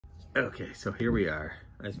Okay, so here we are.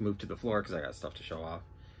 I just moved to the floor because I got stuff to show off.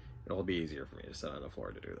 It'll be easier for me to sit on the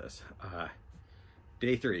floor to do this.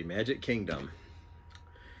 Day 3, Magic Kingdom.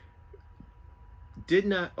 Did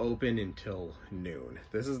not open until noon.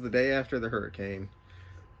 This is the day after the hurricane.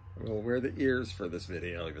 We'll wear the ears for this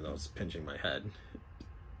video, even though it's pinching my head.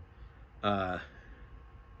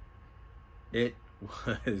 It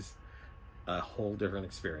was a whole different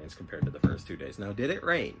experience compared to the first 2 days. Now, did it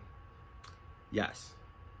rain? Yes.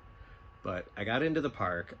 But I got into the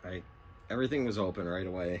park. Everything was open right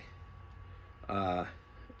away. I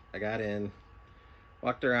got in,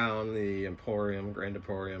 walked around the Emporium, Grand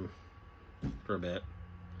Emporium, for a bit.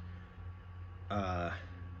 Then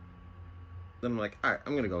I'm like, all right,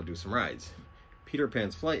 I'm gonna go do some rides. Peter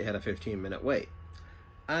Pan's Flight had a 15-minute wait.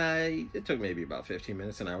 It took maybe about 15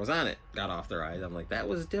 minutes and I was on it. Got off the ride. I'm like, that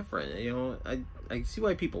was different. You know, I see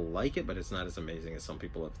why people like it, but it's not as amazing as some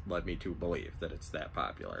people have led me to believe that it's that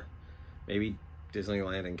popular. Maybe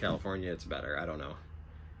Disneyland in California, it's better. I don't know.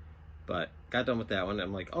 But got done with that one.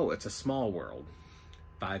 I'm like, oh, it's a small world.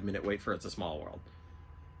 5-minute wait for It's a Small World.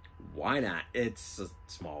 Why not? It's a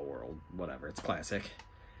small world. Whatever. It's classic.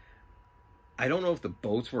 I don't know if the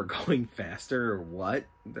boats were going faster or what.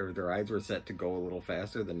 The rides were set to go a little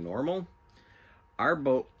faster than normal. Our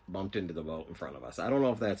boat bumped into the boat in front of us. I don't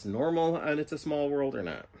know if that's normal on It's a Small World or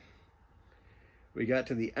not. We got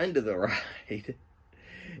to the end of the ride,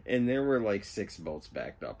 and there were like 6 boats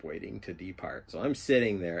backed up waiting to depart. So I'm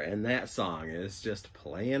sitting there, and that song is just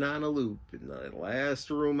playing on a loop in the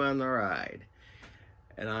last room on the ride.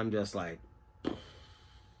 And I'm just like,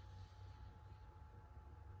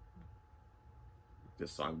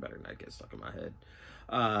 this song better not get stuck in my head.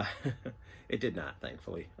 It did not,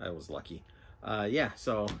 thankfully. I was lucky. Yeah,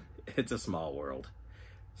 so It's a Small World.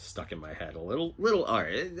 Stuck in my head a little, all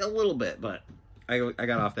right, a little bit, but I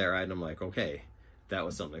got off that ride and I'm like, okay, that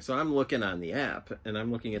was something. So I'm looking on the app and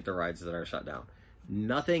I'm looking at the rides that are shut down.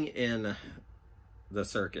 Nothing in the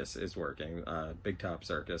circus is working. Big Top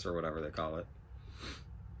Circus or whatever they call it.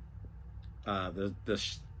 The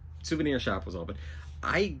souvenir shop was open.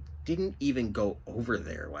 I didn't even go over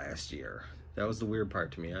there last year. That was the weird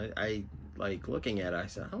part to me. I like looking at it, I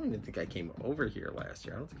said, I don't even think I came over here last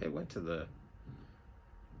year. I don't think I went to the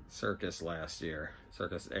circus last year,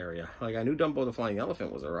 circus area. Like, I knew Dumbo the Flying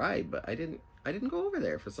Elephant was a ride, but I didn't go over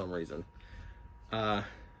there for some reason. That's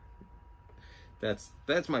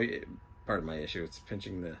my part of my issue. It's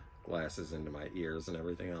pinching the glasses into my ears and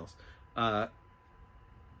everything else.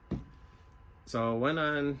 So I went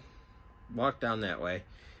on, walked down that way.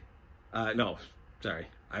 No, sorry.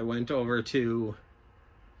 I went over to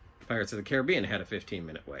Pirates of the Caribbean, had a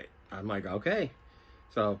 15-minute wait. I'm like, okay.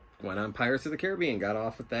 So went on Pirates of the Caribbean, got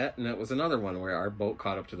off with that, and it was another one where our boat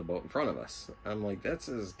caught up to the boat in front of us. I'm like, this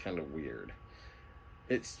is kind of weird.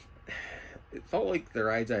 It felt like the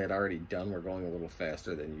rides I had already done were going a little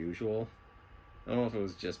faster than usual. I don't know if it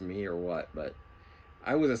was just me or what, but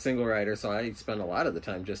I was a single rider, so I spent a lot of the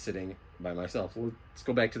time just sitting by myself. Let's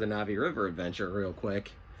go back to the Navi River adventure real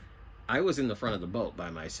quick. I was in the front of the boat by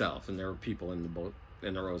myself, and there were people in the boat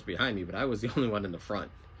in the rows behind me, but I was the only one in the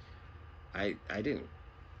front.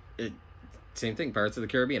 Same thing, Pirates of the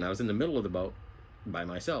Caribbean. I was in the middle of the boat by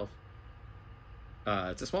myself.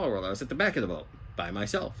 It's a Small World. I was at the back of the boat by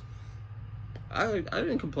myself. I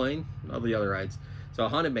didn't complain. All the other rides. So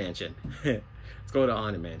Haunted Mansion. Let's go to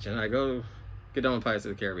Haunted Mansion. I get done with Pirates of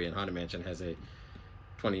the Caribbean. Haunted Mansion has a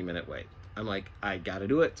 20-minute wait. I'm like, I gotta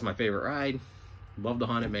do it. It's my favorite ride. Love the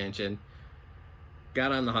Haunted Mansion.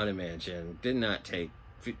 Got on the Haunted Mansion. Did not take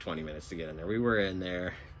 20 minutes to get in there. We were in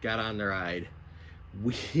there. Got on the ride.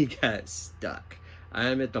 We got stuck.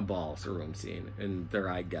 I'm at the ballroom scene, and the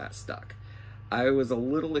ride got stuck. I was a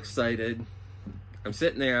little excited. I'm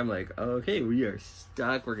sitting there. I'm like, okay, we are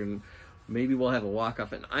stuck. Maybe we'll have a walk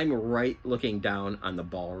off. And I'm right looking down on the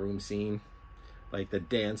ballroom scene. Like, the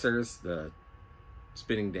dancers, the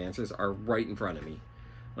spinning dancers are right in front of me.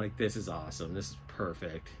 Like, this is awesome. This is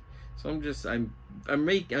perfect. So I'm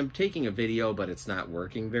taking a video, but it's not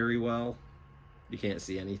working very well. You can't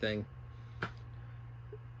see anything.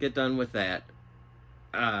 Get done with that.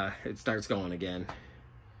 It starts going again.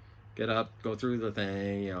 Get up, go through the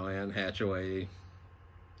thing, and hatch away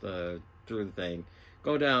through the thing.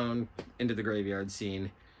 Go down into the graveyard scene.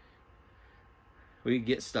 We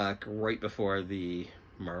get stuck right before the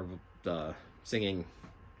singing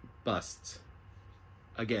busts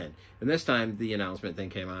again. And this time the announcement thing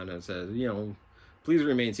came on and said, please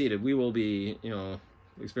remain seated. We will be,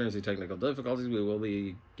 experiencing technical difficulties. We will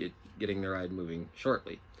be getting the ride moving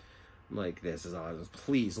shortly. I'm like, this is awesome.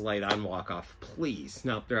 Please light on walk off, please.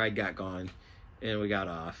 Nope, the ride got gone and we got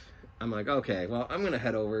off. I'm like, okay, well, I'm going to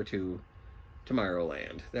head over to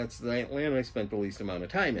Tomorrowland. That's the land I spent the least amount of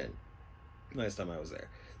time in last time I was there.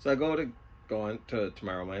 So I go on to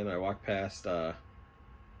Tomorrowland. I walk past the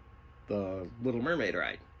Little Mermaid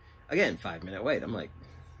ride. Again, 5-minute wait. I'm like,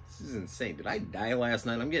 this is insane. Did I die last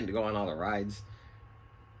night? I'm getting to go on all the rides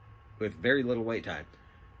with very little wait time.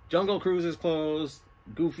 Jungle Cruise is closed.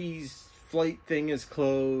 Goofy's flight thing is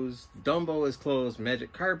closed. Dumbo is closed.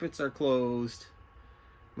 Magic Carpets are closed.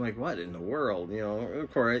 I'm like, what in the world? You know,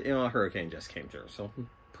 of course, you know, a hurricane just came through, so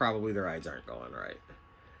probably the rides aren't going right.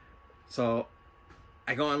 So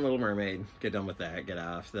I go on Little Mermaid, get done with that, get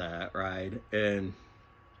off that ride, and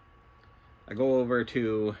I go over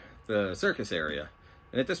to the circus area.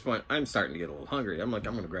 And at this point, I'm starting to get a little hungry. I'm like,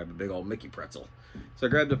 I'm going to grab a big old Mickey pretzel. So I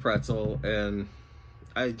grabbed a pretzel, and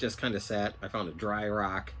I just kind of sat. I found a dry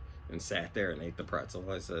rock and sat there and ate the pretzel.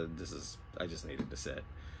 I said, I just needed to sit.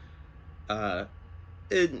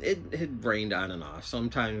 It had rained on and off.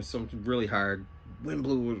 Sometimes something really hard. Wind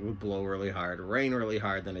would blow really hard. Rain really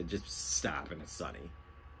hard. Then it'd just stop and it's sunny.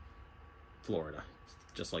 Florida.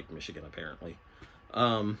 Just like Michigan, apparently.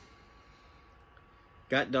 Got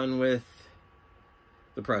done with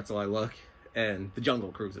the pretzel. I look, and the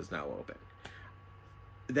Jungle Cruise is now open.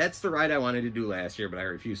 That's the ride I wanted to do last year, but I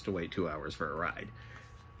refused to wait 2 hours for a ride.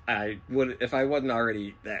 I would, if I wasn't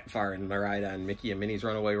already that far in the ride on Mickey and Minnie's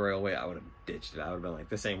Runaway Railway, I would have ditched it. I would have been like,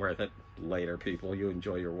 this ain't worth it. Later, people. You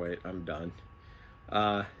enjoy your wait. I'm done.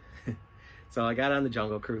 So I got on the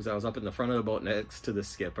Jungle Cruise. I was up in the front of the boat next to the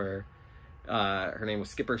skipper. Her name was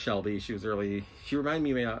Skipper Shelby. She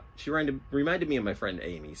reminded me of my friend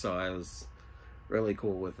Amy, so I was really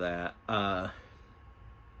cool with that.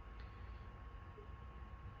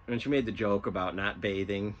 And she made the joke about not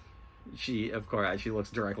bathing. She looks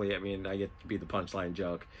directly at me, and I get to be the punchline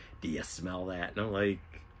joke. Do you smell that? And I'm like,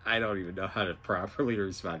 I don't even know how to properly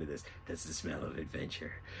respond to this. That's the smell of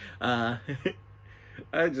adventure.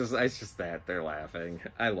 It's just that they're laughing.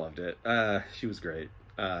 I loved it. She was great.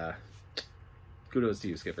 Kudos to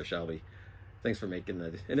you, Skipper Shelby. Thanks for making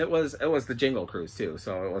that. And it was the Jingle Cruise too,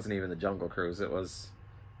 so it wasn't even the Jungle Cruise. It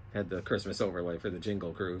had the Christmas overlay for the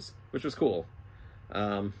Jingle Cruise, which was cool.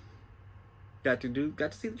 Got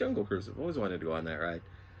to see the Jungle Cruise. I've always wanted to go on that ride.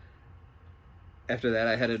 After that,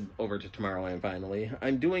 I headed over to Tomorrowland finally.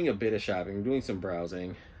 I'm doing a bit of shopping. I'm doing some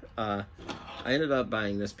browsing. I ended up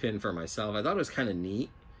buying this pin for myself. I thought it was kind of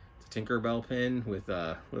neat. It's a Tinkerbell pin with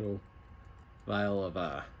a little vial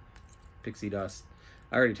of pixie dust.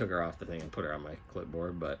 I already took her off the thing and put her on my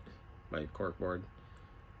clipboard, but my corkboard.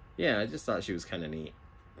 Yeah, I just thought she was kind of neat.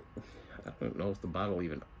 I don't know if the bottle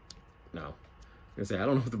even... No. I was gonna say, I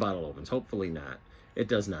don't know if the bottle opens. Hopefully not. It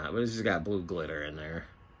does not, but it's just got blue glitter in there.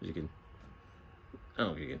 You can... I don't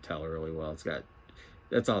know if you can tell really well. It's got...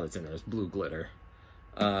 That's all that's in there is blue glitter.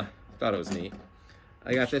 Thought it was neat.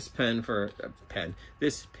 I got this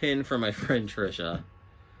this pin for my friend Trisha.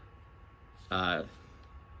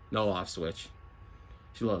 No off switch.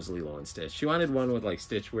 She loves Lilo and Stitch. She wanted one with like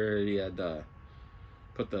Stitch where he had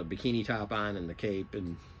put the bikini top on and the cape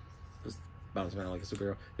and was bouncing around like a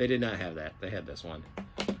superhero. They did not have that. They had this one.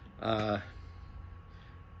 There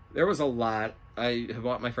was a lot. I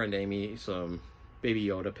bought my friend Amy some Baby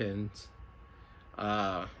Yoda pins.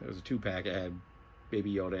 It was a 2-pack. It had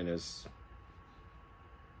Baby Yoda in his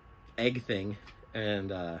egg thing,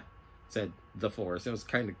 and said The Force. It was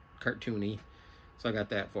kind of cartoony, so I got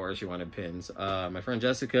that for her. She wanted pins. My friend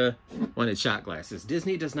Jessica wanted shot glasses.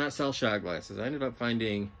 Disney does not sell shot glasses. I ended up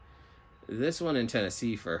finding this one in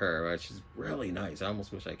Tennessee for her, which is really nice. I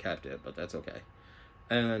almost wish I kept it, but that's okay.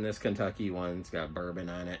 And then this Kentucky one's got bourbon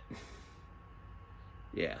on it.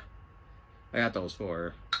 Yeah, I got those for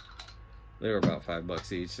her. They were about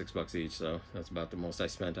 $5 each, $6 each, so that's about the most I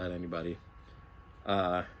spent on anybody.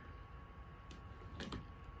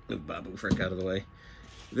 Move Babu Frick out of the way.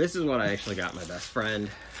 This is what I actually got my best friend,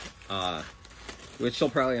 which she'll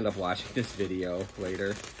probably end up watching this video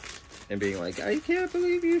later and being like, I can't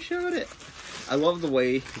believe you showed it. I love the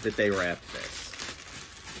way that they wrapped this.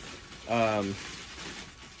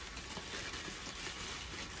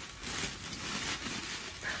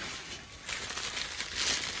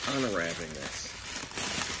 Unwrapping this.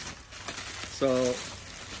 So,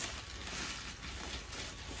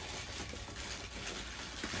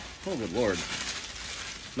 oh good lord.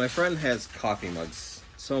 My friend has coffee mugs.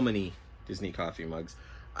 So many Disney coffee mugs.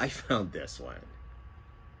 I found this one.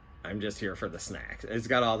 I'm just here for the snacks. It's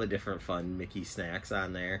got all the different fun Mickey snacks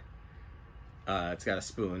on there. It's got a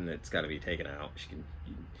spoon that's got to be taken out.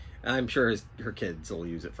 I'm sure her kids will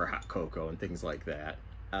use it for hot cocoa and things like that.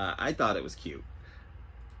 I thought it was cute.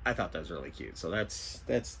 I thought that was really cute. So that's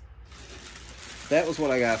that was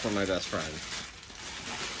what I got from my best friend.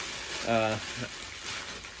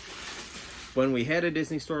 When we had a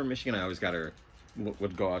Disney store in Michigan, I always got her,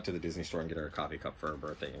 would go out to the Disney store and get her a coffee cup for her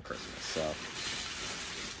birthday and Christmas. So,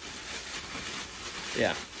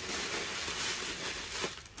 yeah.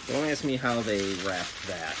 Don't ask me how they wrapped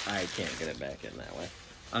that. I can't get it back in that way.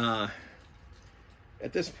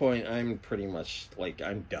 At this point, I'm pretty much, like,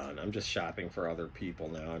 I'm done. I'm just shopping for other people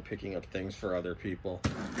now. I'm picking up things for other people.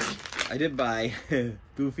 I did buy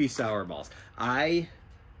Goofy Sour Balls. I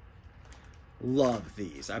love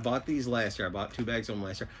these. I bought these last year. I bought 2 bags of them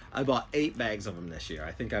last year. I bought 8 bags of them this year.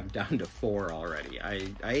 I think I'm down to 4 already. I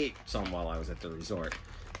ate some while I was at the resort.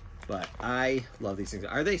 But I love these things.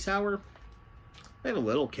 Are they sour? They have a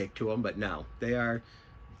little kick to them, but no. They're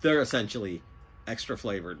essentially extra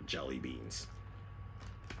flavored jelly beans.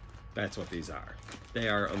 That's what these are. They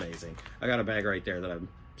are amazing. I got a bag right there that I'm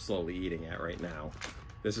slowly eating at right now.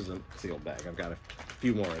 This is a sealed bag. I've got a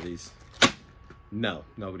few more of these. No,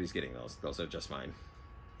 nobody's getting those. Those are just mine.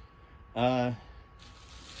 I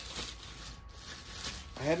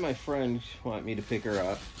had my friend want me to pick her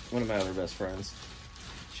up. One of my other best friends.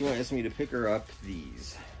 She wanted me to pick her up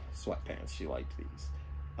these sweatpants. She liked these.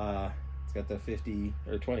 It's got the 50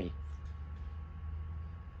 or 20.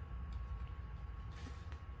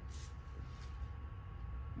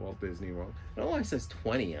 Walt Disney World. I don't know why it says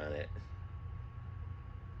 20 on it.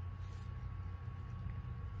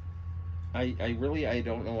 I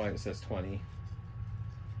don't know why it says 20.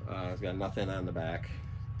 It's got nothing on the back.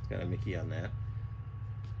 It's got a Mickey on that.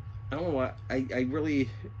 I don't know why. I really,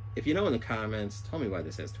 if you know in the comments, tell me why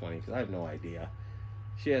this says 20, because I have no idea.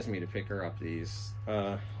 She asked me to pick her up these.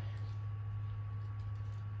 Let's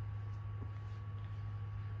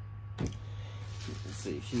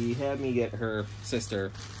see. She had me get her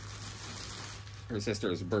sister's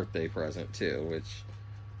birthday present too, which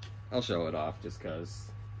I'll show it off just because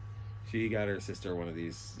she got her sister one of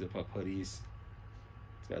these zip-up hoodies.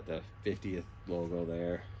 It's got the 50th logo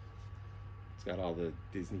there. It's got all the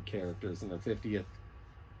Disney characters and their 50th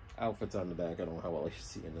outfits on the back. I don't know how well you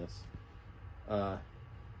see in this. It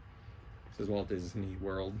says Walt Disney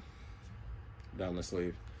World down the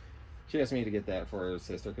sleeve. She asked me to get that for her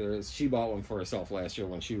sister because she bought one for herself last year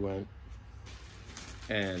when she went,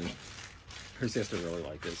 and her sister really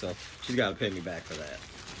liked it, so she's got to pay me back for that.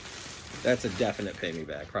 That's a definite pay me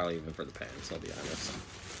back, probably even for the pants, I'll be honest.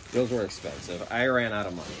 Those were expensive. I ran out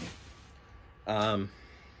of money.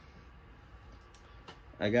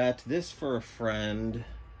 I got this for a friend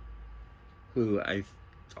who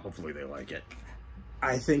hopefully they like it.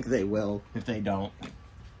 I think they will. If they don't,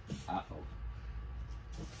 uh-oh.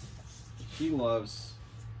 She loves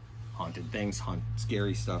haunted things,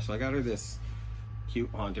 scary stuff. So I got her this cute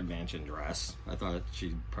Haunted Mansion dress. I thought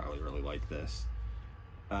she'd probably really like this.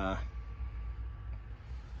 It's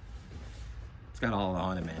got all the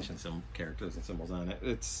Haunted Mansion characters and symbols on it.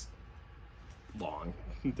 It's long.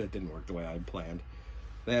 That didn't work the way I had planned.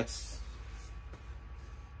 That's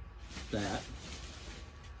that.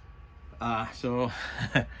 So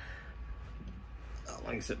let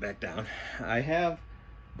me sit back down. I have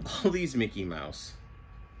all these Mickey Mouse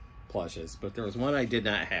plushes, but there was one I did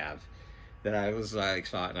not have that I was like,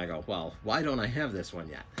 saw it and I go, well, why don't I have this one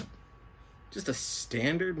yet? Just a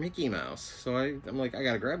standard Mickey Mouse. So I'm like, I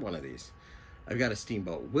gotta grab one of these. I've got a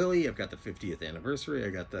Steamboat Willie. I've got the 50th anniversary. I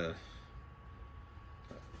got the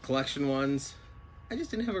collection ones. I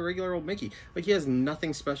just didn't have a regular old Mickey. Like, he has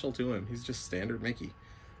nothing special to him. He's just standard Mickey.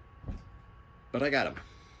 But I got him.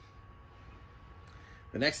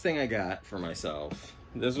 The next thing I got for myself,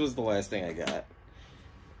 this was the last thing I got,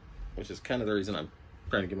 which is kind of the reason I'm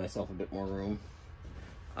trying to give myself a bit more room.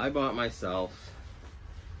 I bought myself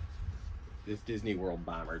this Disney World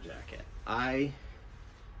bomber jacket. I'm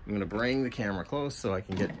going to bring the camera close so I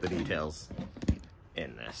can get the details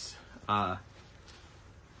in this.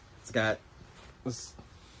 It's got this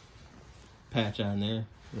patch on there,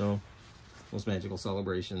 you know, Most Magical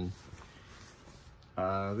Celebration.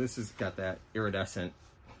 This has got that iridescent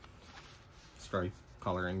stripe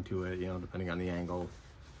coloring to it, you know, depending on the angle.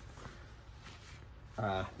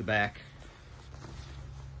 The back,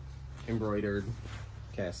 embroidered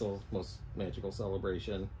castle, Most Magical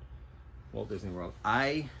Celebration, Walt Disney World.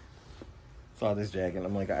 I saw this jacket and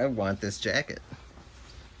I'm like, I want this jacket.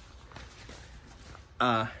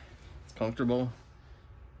 It's comfortable.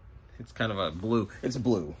 It's kind of a blue. It's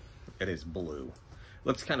blue. It is blue.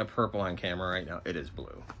 Looks kind of purple on camera right now. It is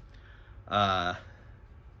blue.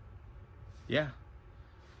 Yeah.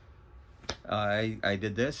 I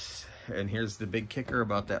did this, and here's the big kicker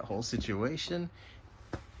about that whole situation.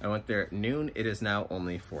 I went there at noon. It is now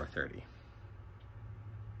only 4:30.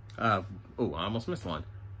 Oh, I almost missed one.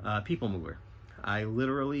 People Mover. I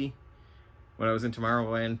literally, when I was in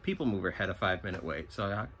Tomorrowland, People Mover had a 5-minute wait.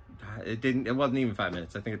 So it wasn't even 5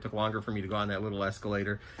 minutes. I think it took longer for me to go on that little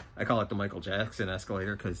escalator. I call it the Michael Jackson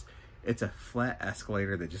escalator because it's a flat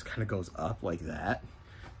escalator that just kind of goes up like that.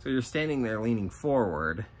 So you're standing there leaning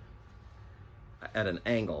forward at an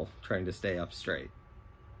angle, trying to stay up straight.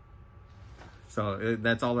 So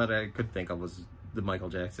that's all that I could think of was the Michael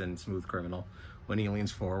Jackson Smooth Criminal, when he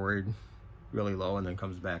leans forward really low and then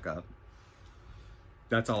comes back up.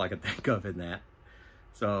 That's all I could think of in that.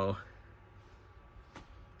 So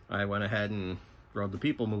I went ahead and rode the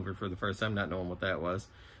People Mover for the first time, not knowing what that was.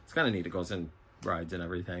 It's kind of neat. It goes in rides and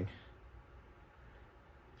everything.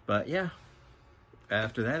 But yeah,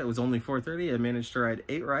 after that, it was only 4:30. I managed to ride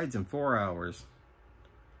 8 rides in 4 hours.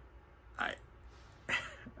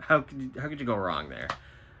 How could you go wrong there?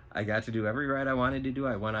 I got to do every ride I wanted to do.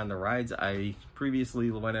 I went on the rides I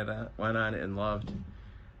previously went on and loved.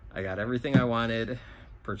 I got everything I wanted,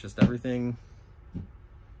 purchased everything,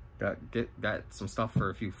 got some stuff for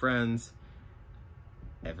a few friends.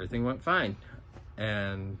 Everything went fine.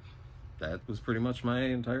 And that was pretty much my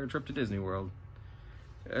entire trip to Disney World.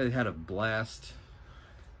 I had a blast.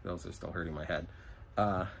 Those are still hurting my head.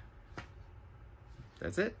 That's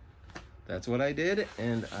it. That's what I did,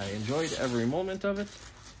 and I enjoyed every moment of it.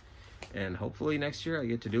 And hopefully next year I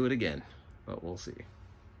get to do it again, but we'll see.